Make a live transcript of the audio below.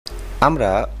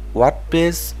আমরা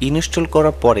WordPress install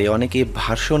করার পরে অনেকেই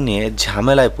ভার্সন নিয়ে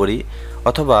ঝামেলায় পড়ি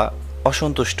অথবা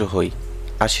অসন্তুষ্ট হই।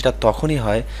 আর সেটা তখনই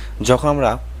হয় যখন আমরা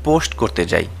পোস্ট করতে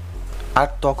যাই, আর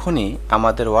তখনই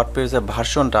আমাদের ওয়ার্ডপ্রেসের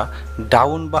ভার্সনটা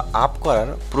ডাউন বা আপ করার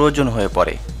প্রয়োজন হয়ে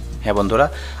পড়ে। হ্যাঁ বন্ধুরা,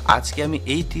 আজকে আমি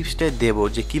এই টিপসটাই দেব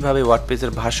যে কিভাবে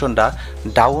ওয়ার্ডপ্রেসের ভার্সনটা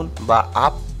ডাউন বা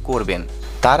আপ করবেন।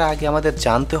 তার আগে আমাদের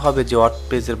জানতে হবে যে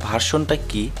ওয়ার্ডপ্রেসের ভার্সনটা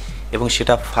কি এবং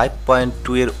সেটা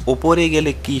 5.2 এর ওপরে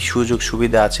গেলে কি সুযোগ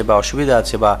সুবিধা আছে বা অসুবিধা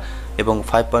আছে, বা এবং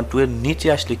 5.2 এর নিচে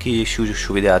আসলে কি সুযোগ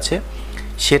সুবিধা আছে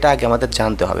সেটা আগে আমাদের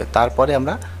জানতে হবে। তারপরে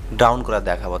আমরা ডাউন করা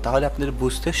দেখাবো, তাহলে আপনাদের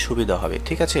বুঝতে সুবিধা হবে।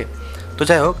 ঠিক আছে, তো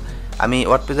যাই হোক, আমি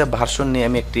ওয়ার্ডপ্রেসের ভার্সন নিয়ে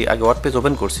আমি একটি আগে ওয়ার্ডপ্রেস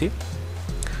ওপেন করছি।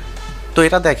 তো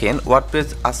এটা দেখেন, ওয়ার্ডপ্রেস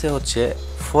আছে হচ্ছে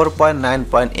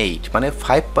 4.9.8, মানে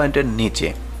 5 পয়েন্টের নিচে।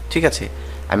 ঠিক আছে,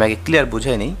 আমি আগে ক্লিয়ার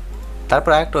বুঝাই নিই,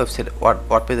 তারপর আরেকটা ওয়েবসাইট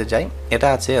ওয়ার্ডপ্রেসে যাই। এটা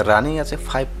আছে রানিং আছে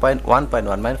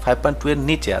 5.1.1, মানে 5.2 এর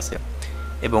নিচে আছে।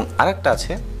 এবং আরেকটা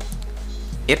আছে,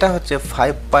 এটা হচ্ছে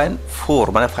 5.4,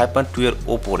 মানে 5.2 এর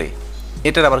ওপরে।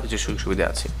 এটার আবার কিছু সুযোগ সুবিধা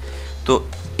আছে। তো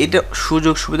এটা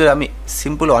সুযোগ সুবিধা আমি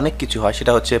সিম্পল অনেক কিছু হয়,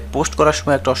 সেটা হচ্ছে পোস্ট করার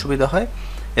সময় একটা অসুবিধা হয়,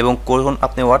 এবং যখন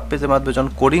আপনি ওয়ার্ডপ্রেসের মাধ্যমে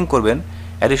যখন কোডিং করবেন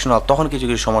অ্যাডিশনাল, তখন কিছু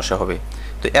কিছু সমস্যা হবে।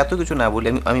 তো এত কিছু না বলে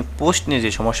আমি পোস্ট নিয়ে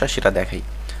যে সমস্যা সেটা দেখাই।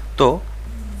 তো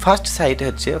ফার্স্ট সাইটে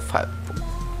হচ্ছে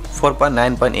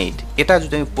 4.9.8। এটা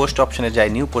যদি আমি পোস্ট অপশানে যাই,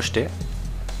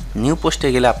 নিউ পোস্টে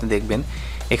গেলে আপনি দেখবেন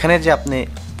এখানে যে আপনি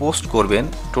পোস্ট করবেন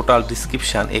টোটাল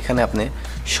ডিসক্রিপশান, এখানে আপনি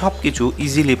সব কিছু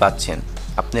ইজিলি পাচ্ছেন।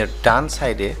 আপনার ডান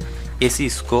সাইডে এসি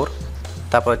স্কোর,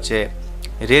 তারপর হচ্ছে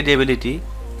রিডেবিলিটি,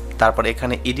 তারপর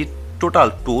এখানে এডিট টোটাল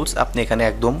টুলস আপনি এখানে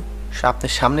একদম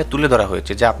আপনার সামনে তুলে ধরা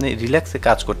হয়েছে, যে আপনি রিল্যাক্সে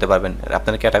কাজ করতে পারবেন।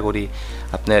 আপনার ক্যাটাগরি,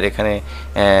 আপনার এখানে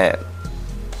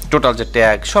টোটাল যে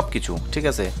ট্যাগ সব কিছু, ঠিক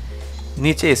আছে।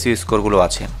 নিচে এসইও স্কোরগুলো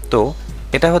আছে। তো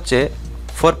এটা হচ্ছে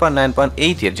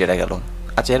 4.9.8 এর যেটা গেল।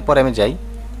 আচ্ছা, এরপরে আমি যাই,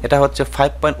 এটা হচ্ছে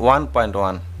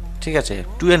 5.1.1, ঠিক আছে,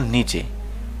 2 এর নিচে।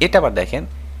 এটা আবার দেখেন,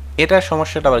 এটার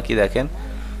সমস্যাটা আবার কি দেখেন,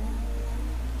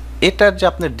 এটার যে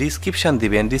আপনি ডিসক্রিপশান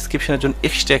দিবেন, ডিসক্রিপশানের জন্য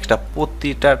এক্সট্রা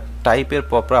প্রতিটা টাইপের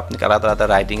পর আপনি আলাদা আলাদা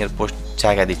রাইটিংয়ের পোস্ট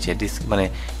জায়গা দিচ্ছে, মানে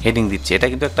হেডিং দিচ্ছে। এটা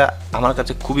কিন্তু একটা আমার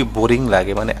কাছে খুবই বোরিং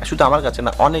লাগে, মানে শুধু আমার কাছে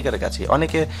না, অনেকের কাছে।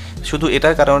 অনেকে শুধু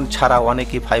এটার কারণ ছাড়া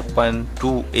অনেকেই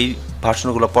 5.2 এই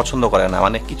ভার্সনগুলো পছন্দ করে না।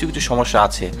 মানে কিছু কিছু সমস্যা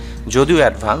আছে, যদিও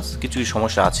অ্যাডভান্স কিছু কিছু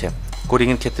সমস্যা আছে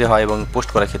কোডিংয়ের ক্ষেত্রে হয় এবং পোস্ট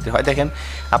করার ক্ষেত্রে হয়। দেখেন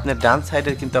আপনার ডান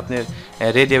সাইডের কিন্তু আপনার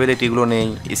রিডেবিলিটিগুলো নেই,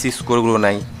 এসি স্কোরগুলো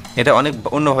নাই। এটা অনেক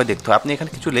অন্যভাবে দেখতে হয়। আপনি এখানে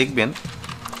কিছু লিখবেন,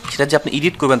 সেটা যে আপনি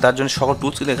এডিট করবেন তার জন্য সকল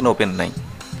টুলস কিন্তু এখানে ওপেন নাই।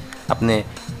 আপনি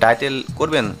টাইটেল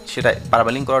করবেন, সেটা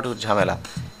পারমালিং করাটা ঝামেলা।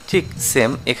 ঠিক সেম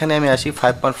এখানে আমি আসি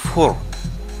 5.4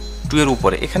 এর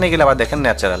উপরে, এখানে গেলে আবার দেখেন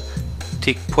ন্যাচারাল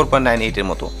ঠিক 4.98 এর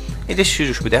মতো। এই যে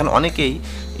সুযোগ সুবিধা, এখন অনেকেই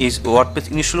ওয়ার্ডপ্রেস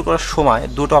ইনস্টল করার সময়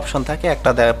দুটো অপশান থাকে, একটা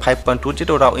 5.2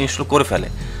 যেটা ওরা ইনস্টল করে ফেলে,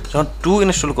 যখন 2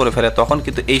 ইনস্টল করে ফেলে তখন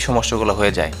কিন্তু এই সমস্যাগুলো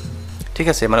হয়ে যায়। ঠিক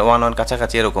আছে, মানে 1.1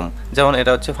 কাছাকাছি এরকম, যেমন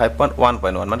এটা হচ্ছে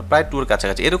 5.1.1, মানে প্রায় 2 এর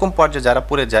কাছাকাছি। এরকম পর্যায়ে যারা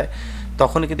পড়ে যায়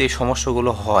তখনই কিন্তু এই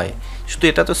সমস্যাগুলো হয়। শুধু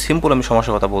এটা তো সিম্পল আমি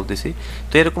সমস্যার কথা বলতেছি,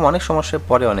 তো এরকম অনেক সমস্যায়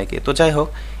পড়ে অনেকে। তো যাই হোক,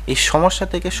 এই সমস্যা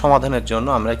থেকে সমাধানের জন্য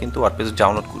আমরা কিন্তু ওয়ার্ডপ্রেস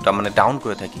ডাউন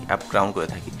করে থাকি, অ্যাপ ডাউন করে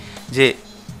থাকি, যে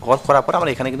করার পর আমরা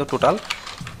এখানে কিন্তু টোটাল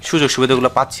সুযোগ সুবিধাগুলো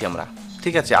পাচ্ছি আমরা।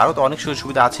 ঠিক আছে, আরও তো অনেক সুযোগ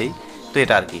সুবিধা আছেই। তো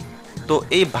এটা আর কি। তো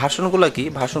এই ভার্সনগুলো কি,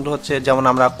 ভার্সনগুলো হচ্ছে যেমন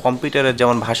আমরা কম্পিউটারের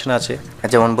যেমন ভার্সন আছে,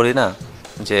 যেমন বলি না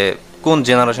যে কোন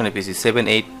জেনারেশনের পিসি 7,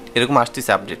 8 এরকম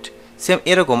আসতেছে আপডেট, সেম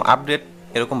এরকম আপডেট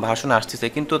এরকম ভার্সন আসতেছে,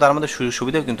 কিন্তু তার মধ্যে সুযোগ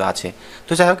সুবিধাও কিন্তু আছে।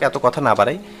 তো যাই হোক, এত কথা না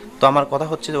বাড়াই, তো আমার কথা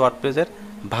হচ্ছে যে ওয়ার্ডপ্রেসের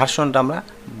ভার্সনটা আমরা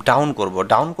ডাউন করব।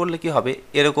 ডাউন করলে কি হবে,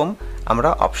 এরকম আমরা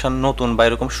অপশান নতুন বা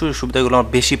এরকম সুযোগ সুবিধাগুলো আমরা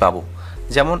বেশি পাবো।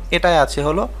 যেমন এটাই আছে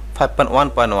হলো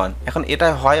 5.1.1, এখন এটা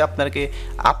হয় আপনাকে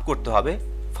আপ করতে হবে,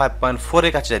 5.4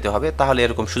 এর কাছে যেতে হবে, তাহলে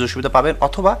এরকম সুযোগ সুবিধা পাবেন।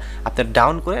 অথবা আপনার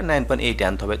ডাউন করে 9.8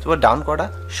 আনতে হবে। তবে ডাউন করাটা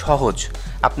সহজ।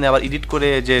 আপনি আবার এডিট করে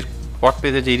যে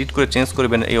ওয়ার্ডপ্রেসে যে এডিট করে চেঞ্জ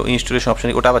করবেন এই ইনস্টলেশন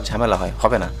অপশানে, ওটা আবার ঝামেলা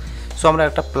হবে না। সো আমরা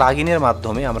একটা প্লাগইনের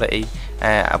মাধ্যমে আমরা এই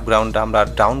ব্যাকগ্রাউন্ডটা আমরা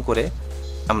ডাউন করে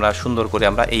আমরা সুন্দর করে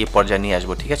আমরা এই পর্যায়ে নিয়ে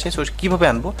আসবো। ঠিক আছে, সো কীভাবে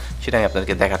আনবো সেটা আমি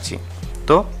আপনাদেরকে দেখাচ্ছি।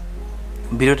 তো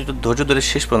ভিডিওটি একটু ধৈর্য ধরে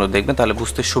শেষ পর্যন্ত দেখবেন, তাহলে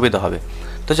বুঝতে সুবিধা হবে।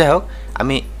 তো যাই হোক,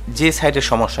 আমি যে সাইডের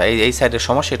সমস্যা, এই সাইডের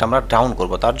সমস্যা, এটা আমরা ডাউন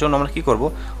করব। তার জন্য আমরা কী করব,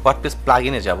 ওয়ার্ডপ্রেস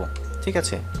প্লাগইনে যাব। ঠিক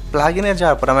আছে, প্লাগইনে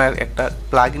যাওয়ার পর আমরা একটা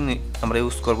প্লাগইন আমরা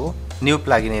ইউজ করব। নিউ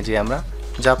প্লাগইনে যে আমরা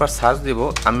যাওয়ার পর সার্চ দেব,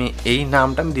 আমি এই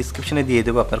নামটা আমি ডিসক্রিপশনে দিয়ে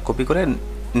দেবো, আপনার কপি করে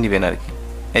নেবেন আর কি।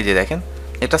 এই যে দেখেন,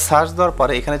 এটা সার্চ দেওয়ার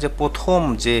পরে এখানে যে প্রথম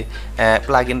যে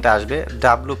প্লাগইনটা আসবে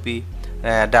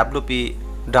ডাব্লুপি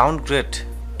ডাউনগ্রেড,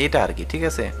 এটা আর কি। ঠিক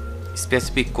আছে,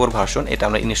 স্পেসিফিক কোর ভার্সন, এটা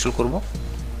আমরা ইনস্টল করব।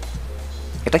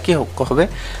 এটা কি হবে,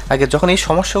 আগে যখন এই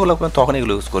সমস্যাগুলো তখন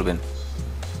এগুলো ইউজ করবেন।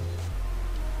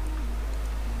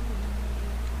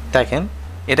 দেখেন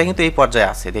এটা কিন্তু এই পর্যায়ে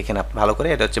আছে, দেখেন আপনি ভালো করে,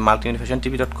 এটা হচ্ছে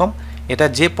multimedia.fashion.tv.com। এটা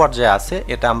যে পর্যায়ে আছে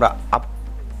এটা আমরা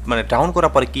মানে ডাউন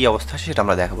করার পরে কী অবস্থা সেটা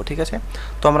আমরা দেখাবো, ঠিক আছে।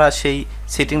 তো আমরা সেই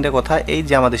সেটিংটা কোথায়, এই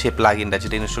যে আমাদের সেই প্লাগইনটা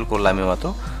যেটা ইনস্টল করলাম এই মতো,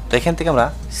 তো এখান থেকে আমরা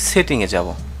সেটিংয়ে যাব।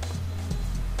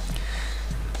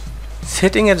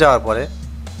 সেটিংয়ে যাওয়ার পরে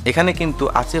এখানে কিন্তু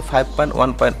আছে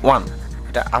 5.1.1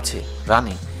 এটা আছে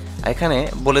রানিং। এখানে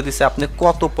বলে দিছে আপনি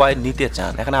কত পয়েন্ট নিতে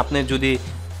চান। এখানে আপনি যদি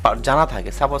জানা থাকে,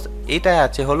 সাপোজ এইটাই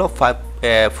আছে হলো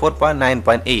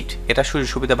 4.9.8, এটা সুযোগ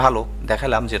সুবিধা ভালো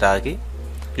দেখালাম যেটা আর কি।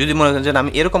 যদি মনে করেন যে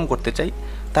আমি এরকম করতে চাই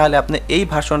তাহলে আপনি এই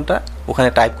ভার্সনটা ওখানে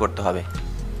টাইপ করতে হবে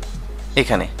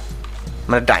এখানে,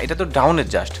 মানে এটা তো ডাউনের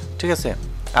জাস্ট, ঠিক আছে,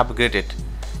 আপগ্রেডেড।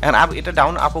 এখন এটা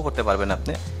ডাউন আপও করতে পারবেন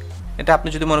আপনি। এটা আপনি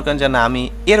যদি মনে করেন যে না আমি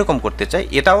এরকম করতে চাই,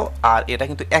 এটাও আর এটা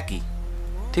কিন্তু একই,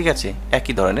 ঠিক আছে,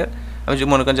 একই ধরনের। আমি যদি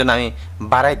মনে করেন যে না আমি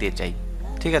বাড়াই দিয়ে চাই,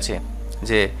 ঠিক আছে,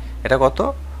 যে এটা কত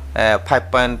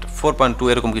 5.4.2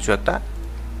 এরকম কিছু একটা,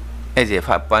 এই যে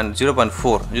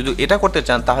 5.0.4 যদি এটা করতে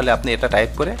চান তাহলে আপনি এটা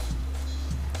টাইপ করে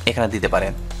এখানে দিতে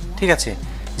পারেন, ঠিক আছে,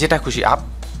 যেটা খুশি আপ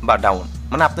বা ডাউন,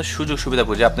 মানে আপনার সুযোগ সুবিধা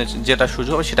বুঝে আপনি যেটা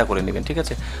সুযোগ হবে সেটা করে নেবেন, ঠিক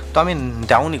আছে। তো আমি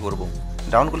ডাউনই করব,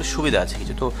 ডাউন করলে সুবিধা আছে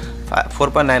কিছু। তো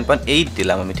 4.9.8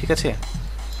 দিলাম আমি, ঠিক আছে।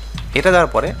 এটা দেওয়ার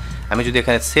পরে আমি যদি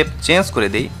এখানে সেভ চেঞ্জ করে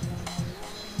দিই,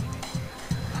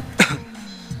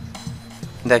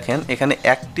 দেখেন এখানে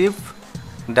active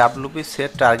WP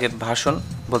set target version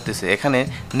বলতেছে, এখানে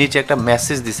নিচে একটা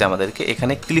মেসেজ দিছে আমাদেরকে,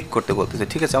 এখানে ক্লিক করতে বলতেছে,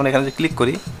 ঠিক আছে। আমরা এখানে যদি ক্লিক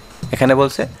করি এখানে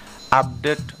বলছে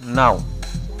আপডেট নাও,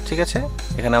 ঠিক আছে,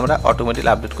 এখানে আমরা অটোমেটিক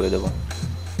আপডেট করে দেবো।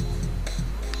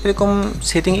 এরকম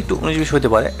সেটিং একটু 19-20 হতে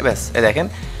পারে, ব্যাস এই দেখেন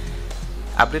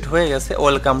আপডেট হয়ে গেছে।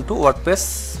 Welcome to WordPress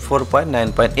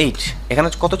 4.9.8। এখানে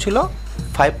কত ছিল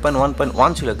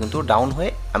 5.1.1 ছিল, কিন্তু ডাউন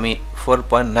হয়ে আমি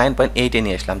 4.9.8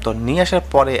 নিয়ে আসলাম। তো নিয়ে আসার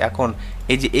পরে এখন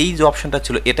এই যে অপশনটা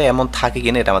ছিল এটা এমন থাকে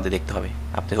কিনা এটা আমাদের দেখতে হবে।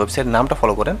 আপনি ওয়েবসাইটের নামটা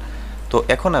ফলো করেন। তো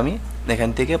এখন আমি এখান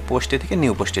থেকে পোস্টে থেকে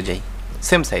নিউ পোস্টে যাই,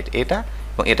 সেম সাইট এটা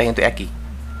এবং এটা কিন্তু একই।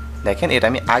 দেখেন এটা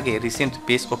আমি আগে রিসেন্ট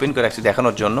পেজ ওপেন করে রাখছি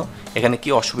দেখানোর জন্য এখানে কি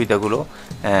অসুবিধাগুলো।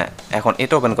 এখন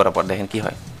এটা ওপেন করার পর দেখেন কি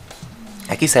হয়,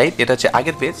 একই সাইট, এটা হচ্ছে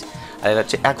আগের পেজ আর এটা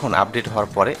হচ্ছে এখন আপডেট হওয়ার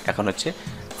পরে এখন হচ্ছে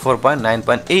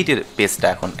 4.9.8 পেজটা।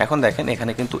 এখন দেখেন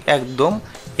এখানে কিন্তু একদম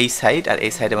এই সাইট আর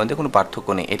এই সাইডের মধ্যে কোনো পার্থক্য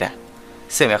নেই, এটা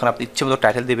সেম। এখন আপনি ইচ্ছে মতো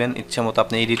টাইটেল দিবেন, ইচ্ছে মতো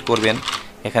আপনি এডিট করবেন।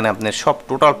 এখানে আপনার সব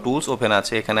টোটাল টুলস ওপেন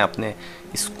আছে, এখানে আপনি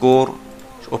স্কোর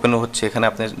ওপেন হচ্ছে, এখানে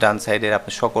আপনি ডান সাইডের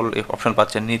আপনি সকল অপশন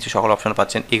পাচ্ছেন, নিচে সকল অপশন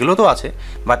পাচ্ছেন। এগুলো তো আছে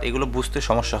বাট এগুলো বুঝতে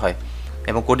সমস্যা হয়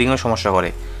এবং কোডিংয়েও সমস্যা করে।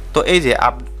 তো এই যে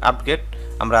আপগ্রেড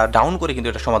আমরা ডাউন করে কিন্তু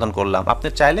এটা সমাধান করলাম। আপনি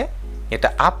চাইলে এটা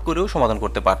আপ করেও সমাধান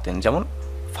করতে পারতেন, যেমন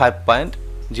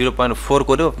 5.0.4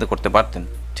 করেও আপনি করতে পারতেন,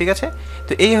 ঠিক আছে।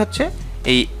 তো এই হচ্ছে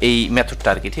এই মেথডটা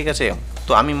আর কি, ঠিক আছে।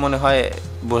 তো আমি মনে হয়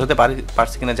বোঝাতে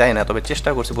পারছি কিনা জানি না, তবে চেষ্টা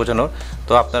করছি বোঝানোর।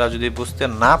 তো আপনারা যদি বুঝতে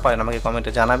না পারেন আমাকে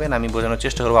কমেন্টে জানাবেন, আমি বোঝানোর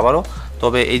চেষ্টা করবো আবারও।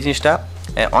 তবে এই জিনিসটা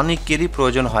অনেকেরই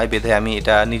প্রয়োজন হয় বেঁধে আমি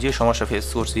এটা নিজেও সমস্যা ফেস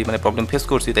করছি, মানে প্রবলেম ফেস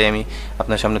করছি, তাই আমি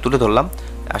আপনার সামনে তুলে ধরলাম।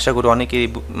 আশা করি অনেকেরই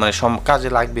মানে কাজে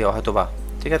লাগবে হয়তোবা,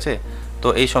 ঠিক আছে। তো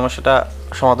এই সমস্যাটা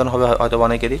সমাধান হবে হয়তো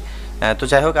অনেকেরই। তো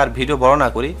যাই হোক আর ভিডিও বড় না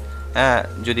করি,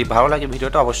 যদি ভালো লাগে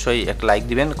ভিডিওটা অবশ্যই একটা লাইক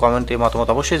দিবেন, কমেন্টে মতামত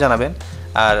অবশ্যই জানাবেন,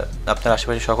 আর আপনার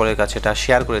আশেপাশে সকলের কাছে এটা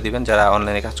শেয়ার করে দিবেন যারা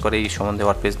অনলাইনে কাজ করে এই সম্বন্ধে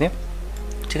ওয়ার্ডপ্রেস নিয়ে,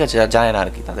 ঠিক আছে, যারা জানে না আর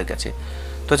কি তাদের কাছে।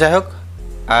 তো যাই হোক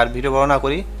আর ভিডিও বড় না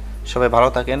করি, সবাই ভালো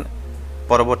থাকেন,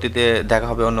 পরবর্তীতে দেখা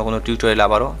হবে অন্য কোনো টিউটোরিয়াল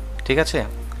আবারও, ঠিক আছে।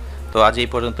 তো আজ এই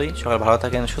পর্যন্তই, সবাই ভালো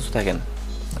থাকেন, সুস্থ থাকেন,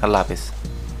 আল্লাহ হাফিজ।